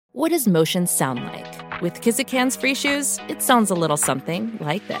What does motion sound like? With Kizikans free shoes, it sounds a little something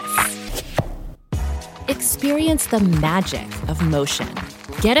like this. Experience the magic of motion.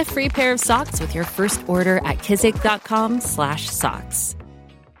 Get a free pair of socks with your first order at kizik.com/socks.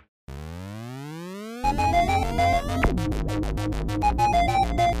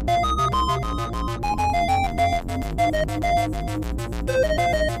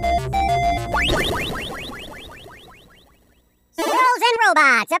 Squirrels and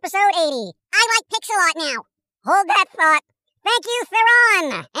Robots, episode 80. I like pixel art now. Hold that thought. Thank you,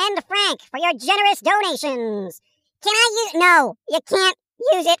 Theron and Frank, for your generous donations. Can I use... No, you can't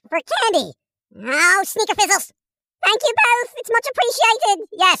use it for candy. Oh, sneaker fizzles. Thank you both. It's much appreciated.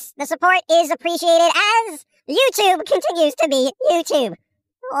 Yes, the support is appreciated as YouTube continues to be YouTube.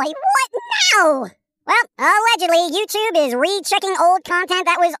 Boy, what now? Well, allegedly, YouTube is rechecking old content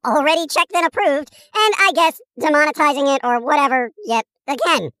that was already checked and approved, and I guess demonetizing it or whatever yet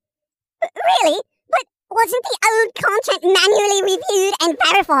again. Really? But wasn't the old content manually reviewed and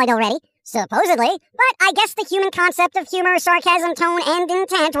verified already? Supposedly, but I guess the human concept of humor, sarcasm, tone, and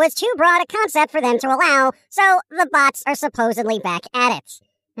intent was too broad a concept for them to allow, so the bots are supposedly back at it.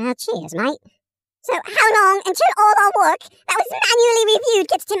 Cheers, mate. So how long until all our work that was manually reviewed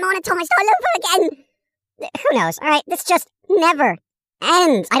gets demonetized all over again? Who knows? All right, this just never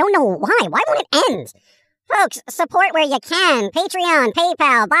ends. I don't know why. Why won't it end? Folks, support where you can. Patreon,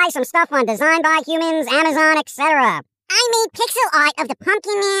 PayPal, buy some stuff on Design by Humans, Amazon, etc. I made pixel art of the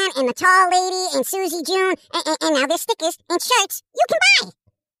Pumpkin Man and the Tall Lady and Susie June, and now there's stickers and shirts you can buy.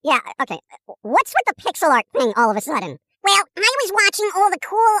 Yeah, okay. What's with the pixel art thing all of a sudden? Well, I was watching all the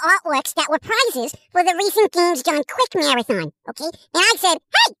cool artworks that were prizes for the recent Games Done Quick Marathon, okay? And I said,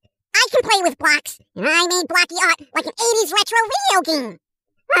 hey, I can play with blocks, and I made blocky art like an 80s retro video game.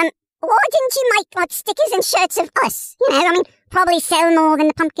 Why didn't you make stickers and shirts of us? You know, I mean, probably sell more than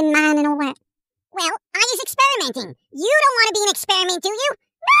the Pumpkin Man and all that. Well, I was experimenting. You don't want to be an experiment, do you? No,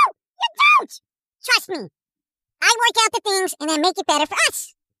 you don't! Trust me. I work out the things and then make it better for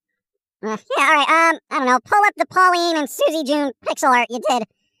us. Yeah, alright, I don't know, pull up the Pauline and Susie June pixel art you did.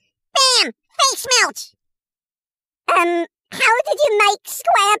 Bam! Face melt! How did you make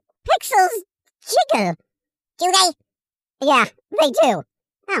square pixels jiggle? Do they? Yeah, they do.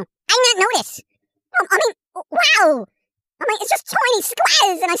 Oh, I did not notice. Oh, I mean, wow! I mean, it's just tiny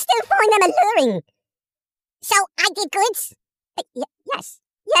squares and I still find them alluring. So, I did goods? Yes.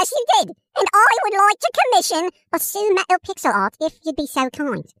 Yes, you did. And I would like to commission a Sue Metal pixel art if you'd be so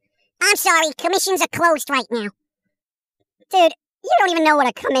kind. I'm sorry, commissions are closed right now. Dude, you don't even know what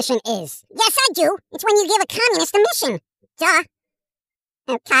a commission is. Yes, I do. It's when you give a communist a mission. Duh.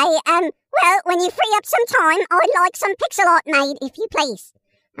 Okay, well, when you free up some time, I'd like some pixel art made, if you please.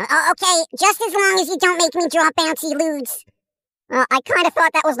 Okay, just as long as you don't make me draw bouncy lewds. I kind of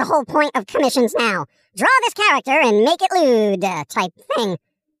thought that was the whole point of commissions now. Draw this character and make it lewd, type thing.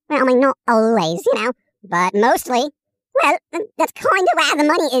 Well, I mean, not always, you know, but mostly. Well, that's kind of where the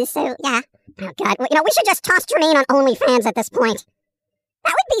money is, so, yeah. Oh, God, you know, we should just toss Jermaine on OnlyFans at this point.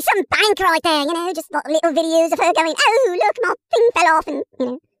 That would be some bank right there, you know, just little videos of her going, oh, look, my thing fell off, and, you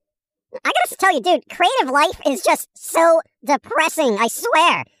know. I gotta tell you, dude, creative life is just so depressing, I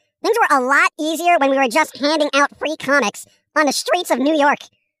swear. Things were a lot easier when we were just handing out free comics on the streets of New York.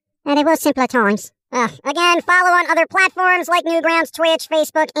 And it was simpler times. Again, follow on other platforms like Newgrounds, Twitch,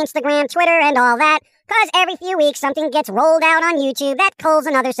 Facebook, Instagram, Twitter, and all that, because every few weeks something gets rolled out on YouTube that culls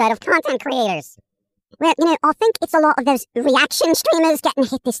another set of content creators. Well, you know, I think it's a lot of those reaction streamers getting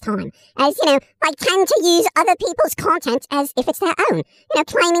hit this time, as, you know, they tend to use other people's content as if it's their own, you know,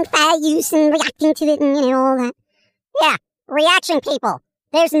 claiming fair use and reacting to it and, you know, all that. Yeah, reaction people.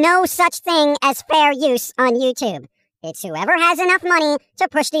 There's no such thing as fair use on YouTube. It's whoever has enough money to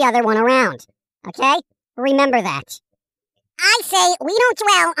push the other one around. Okay? Remember that. I say we don't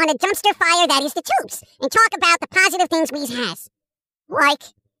dwell on a dumpster fire that is the tubes and talk about the positive things we has.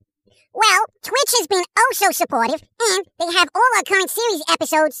 Like, well, Twitch has been oh so supportive, and they have all our current series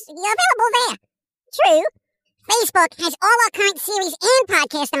episodes available there. True. Facebook has all our current series and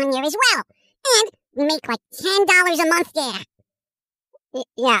podcast on there as well. And we make like $10 a month there.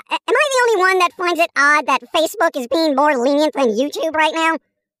 Yeah, am I the only one that finds it odd that Facebook is being more lenient than YouTube right now?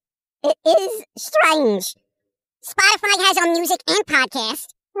 It is strange. Spotify has our music and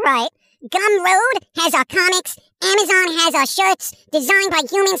podcast. Right. Gumroad has our comics. Amazon has our shirts. Design by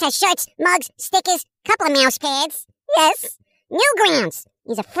Humans has shirts, mugs, stickers, couple of mouse pads. Yes. Newgrounds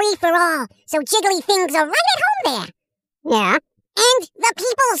is a free-for-all, so jiggly things are right at home there. Yeah. And the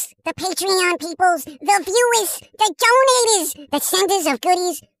peoples, the Patreon peoples, the viewers, the donators, the senders of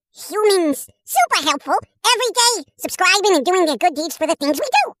goodies, humans, super helpful, every day, subscribing and doing their good deeds for the things we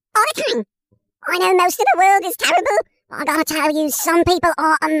do. all the time. I know most of the world is terrible, but I gotta tell you, some people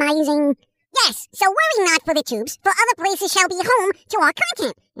are amazing. Yes, so worry not for the tubes, for other places shall be home to our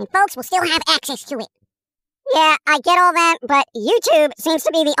content, and folks will still have access to it. Yeah, I get all that, but YouTube seems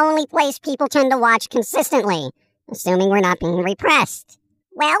to be the only place people tend to watch consistently, assuming we're not being repressed.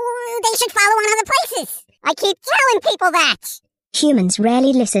 Well, they should follow on other places. I keep telling people that. Humans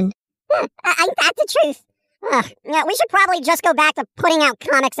rarely listen. Ain't that the truth? Yeah, we should probably just go back to putting out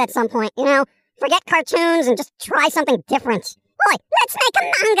comics at some point, you know? Forget cartoons and just try something different. Oi, let's make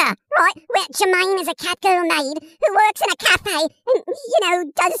a manga, right? Where Jermaine is a catgirl maid who works in a cafe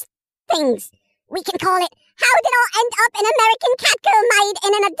and, does things. We can call it, How Did I End Up an American Catgirl Maid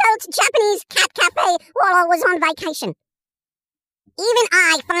in an Adult Japanese Cat Cafe While I Was on Vacation? Even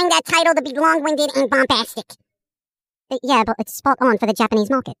I find that title to be long-winded and bombastic. Yeah, but it's spot on for the Japanese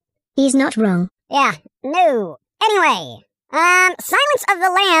market. He's not wrong. Yeah, no. Anyway, Silence of the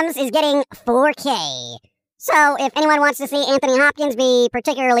Lambs is getting 4K. So if anyone wants to see Anthony Hopkins be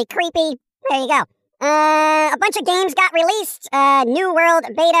particularly creepy, there you go. A bunch of games got released. New World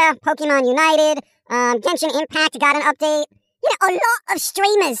Beta, Pokemon United, Genshin Impact got an update. A lot of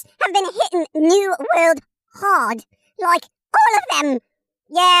streamers have been hitting New World hard. Like, all of them.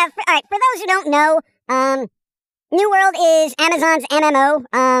 Yeah, alright, for those who don't know, New World is Amazon's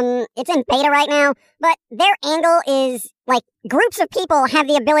MMO. It's in beta right now, but their angle is, like, groups of people have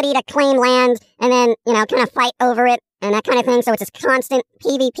the ability to claim land and then, kind of fight over it and that kind of thing, so it's this constant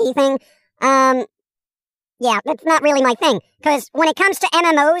PvP thing. Yeah, that's not really my thing, because when it comes to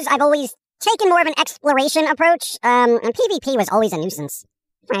MMOs, I've always taken more of an exploration approach, and PvP was always a nuisance,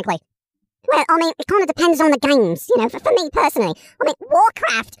 frankly. Well, it kind of depends on the games, for me personally.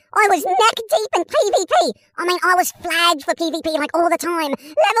 Warcraft, I was neck deep in PvP. I was flagged for PvP, all the time.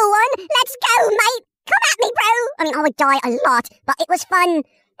 Level 1, let's go, mate! Come at me, bro! I would die a lot, but it was fun.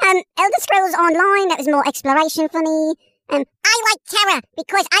 Elder Scrolls Online, that was more exploration for me. I like Terra,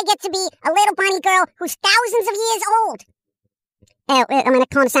 because I get to be a little bunny girl who's thousands of years old. It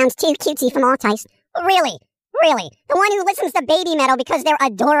kind of sounds too cutesy for my taste. Really? The one who listens to baby metal because they're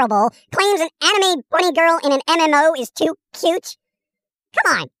adorable claims an anime bunny girl in an MMO is too cute?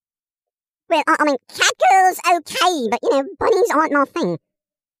 Come on. Well, catgirl's okay, but, bunnies aren't my thing.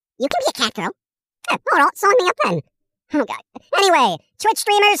 You can be a catgirl. Alright, sign me up then. Oh, God. Anyway, Twitch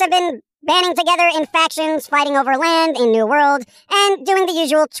streamers have been banding together in factions, fighting over land in New World, and doing the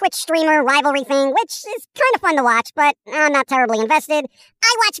usual Twitch streamer rivalry thing, which is kind of fun to watch, but I'm not terribly invested.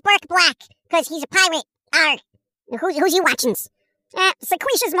 I watch Burke Black, because he's a pirate. Who's you watching?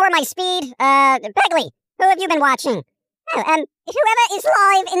 Sequisha's more my speed. Begley, who have you been watching? Whoever is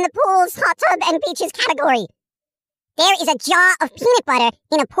live in the pool's hot tub and beaches category. There is a jar of peanut butter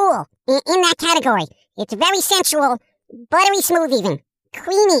in a pool, in that category. It's very sensual, buttery smooth even,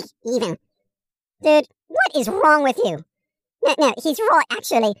 creamy even. Dude, what is wrong with you? No, he's right,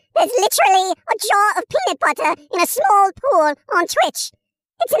 actually. There's literally a jar of peanut butter in a small pool on Twitch.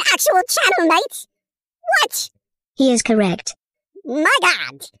 It's an actual channel, mate. What? He is correct. My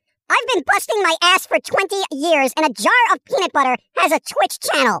God. I've been busting my ass for 20 years, and a jar of peanut butter has a Twitch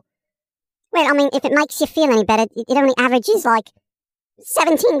channel. Well, if it makes you feel any better, it only averages,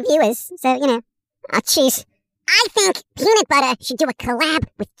 17 viewers, so, jeez. I think peanut butter should do a collab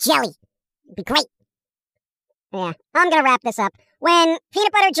with jelly. It'd be great. Yeah, I'm gonna wrap this up. When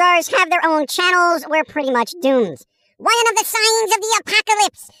peanut butter jars have their own channels, we're pretty much doomed. One of the signs of the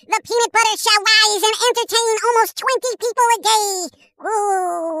apocalypse. The peanut butter shall rise and entertain almost 20 people a day.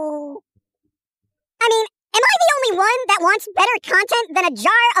 Ooh. Am I the only one that wants better content than a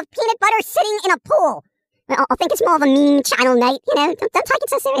jar of peanut butter sitting in a pool? Well, I think it's more of a meme channel, Nate. Don't take it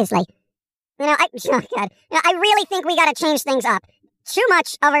so seriously. I really think we gotta change things up. Too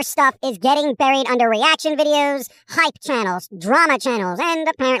much of our stuff is getting buried under reaction videos, hype channels, drama channels, and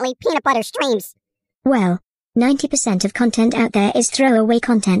apparently peanut butter streams. Well, 90% of content out there is throwaway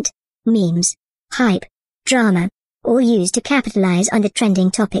content. Memes, hype, drama, all used to capitalize on the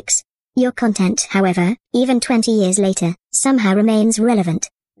trending topics. Your content, however, even 20 years later, somehow remains relevant.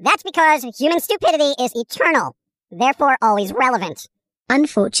 That's because human stupidity is eternal, therefore always relevant.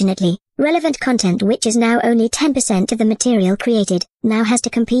 Unfortunately, relevant content, which is now only 10% of the material created, now has to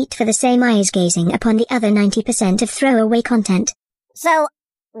compete for the same eyes gazing upon the other 90% of throwaway content. So,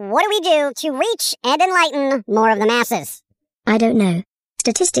 what do we do to reach and enlighten more of the masses? I don't know.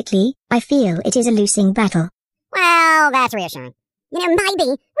 Statistically, I feel it is a losing battle. Well, that's reassuring. Maybe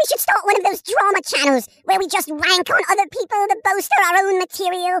we should start one of those drama channels where we just rank on other people to bolster our own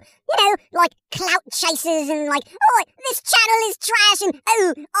material. Like clout chasers and like, oh, this channel is trash and,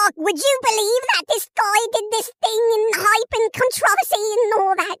 oh, would you believe that this guy did this thing and hype and controversy and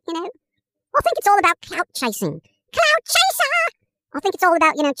all that, I think it's all about clout chasing. Clout chaser! I think it's all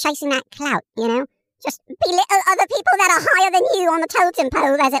about, chasing that clout, Just belittle other people that are higher than you on the totem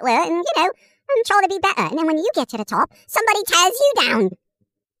pole, as it were, and, and try to be better. And then when you get to the top, somebody tears you down.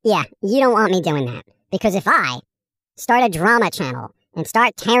 Yeah, you don't want me doing that. Because if I start a drama channel and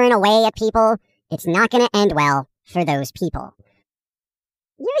start tearing away at people, it's not going to end well for those people.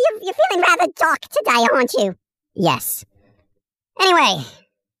 You're feeling rather dark today, aren't you? Yes. Anyway.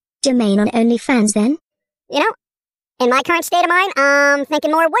 Jermaine on OnlyFans then? In my current state of mind, I'm thinking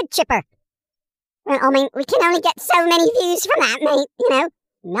more wood chipper. Well, I mean, we can only get so many views from that, mate,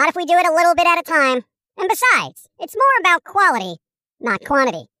 Not if we do it a little bit at a time. And besides, it's more about quality, not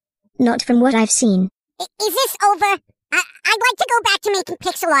quantity. Not from what I've seen. Is this over? I'd like to go back to making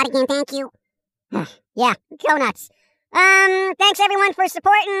pixel art again, thank you. Yeah, go nuts. Thanks everyone for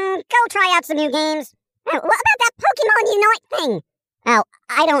supporting. Go try out some new games. Oh, what about that Pokemon Unite thing? Oh,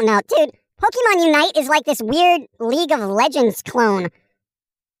 I don't know, dude. Pokemon Unite is like this weird League of Legends clone.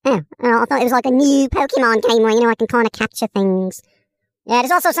 I thought it was like a new Pokemon game where, I can kind of capture things. Yeah,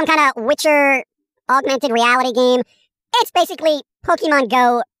 there's also some kind of Witcher augmented reality game. It's basically Pokemon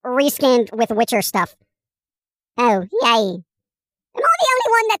Go reskinned with Witcher stuff. Oh, yay. Am I the only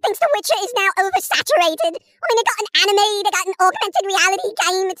one that thinks The Witcher is now oversaturated? I mean, they got an anime, they got an augmented reality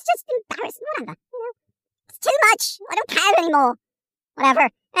game. It's just embarrassing. Whatever, It's too much. I don't care anymore. Whatever.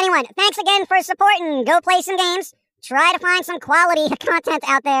 Anyway, thanks again for supporting. Go play some games. Try to find some quality content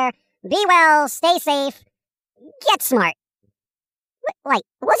out there. Be well, stay safe, get smart. Wait,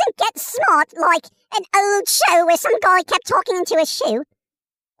 wasn't Get Smart like an old show where some guy kept talking into a shoe?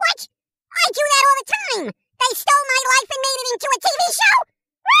 What? I do that all the time. They stole my life and made it into a TV show?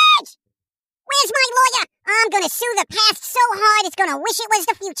 Reg! Where's my lawyer? I'm gonna sue the past so hard it's gonna wish it was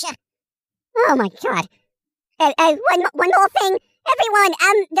the future. Oh my God. One more thing. Everyone,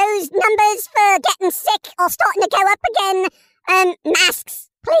 those numbers for getting sick are starting to go up again. Masks,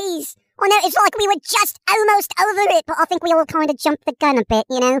 please. Oh no, it's like we were just almost over it, but I think we all kind of jumped the gun a bit,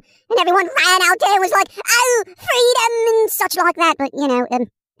 And everyone ran out there, was like, oh, freedom and such like that. But,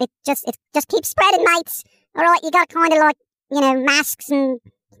 it just keeps spreading, mates. All right, you got kind of like, masks and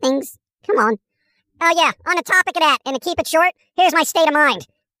things. Come on. Oh yeah, on the topic of that, and to keep it short, here's my state of mind.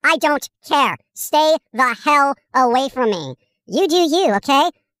 I don't care. Stay the hell away from me. You do you, okay?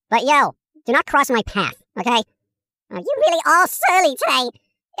 But yo, do not cross my path, okay? Oh, you really are surly today.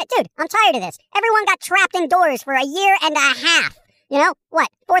 Yeah, dude, I'm tired of this. Everyone got trapped indoors for a year and a half. What?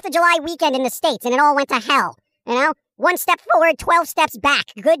 4th of July weekend in the States and it all went to hell. 1 step forward, 12 steps back.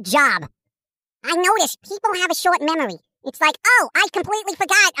 Good job. I noticed people have a short memory. It's like, oh, I completely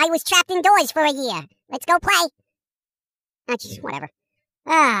forgot I was trapped indoors for a year. Let's go play. Whatever.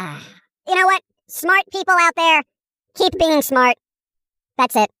 You know what? Smart people out there, keep being smart.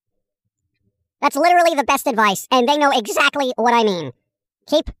 That's it. That's literally the best advice, and they know exactly what I mean.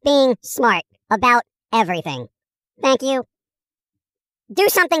 Keep being smart about everything. Thank you. Do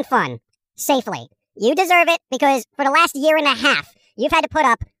something fun. Safely. You deserve it, because for the last year and a half, you've had to put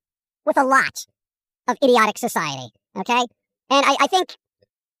up with a lot of idiotic society, okay? And I think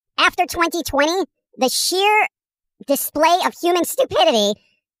after 2020, the sheer display of human stupidity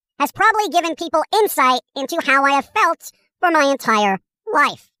has probably given people insight into how I have felt for my entire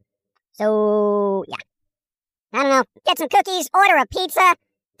life. So, yeah. I don't know. Get some cookies, order a pizza,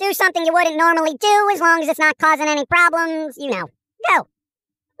 do something you wouldn't normally do as long as it's not causing any problems, Go.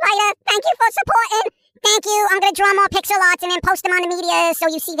 Later. Thank you for supporting. Thank you. I'm going to draw more pixel arts and then post them on the media so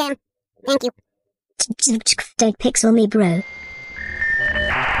you see them. Thank you. Don't pixel me, bro.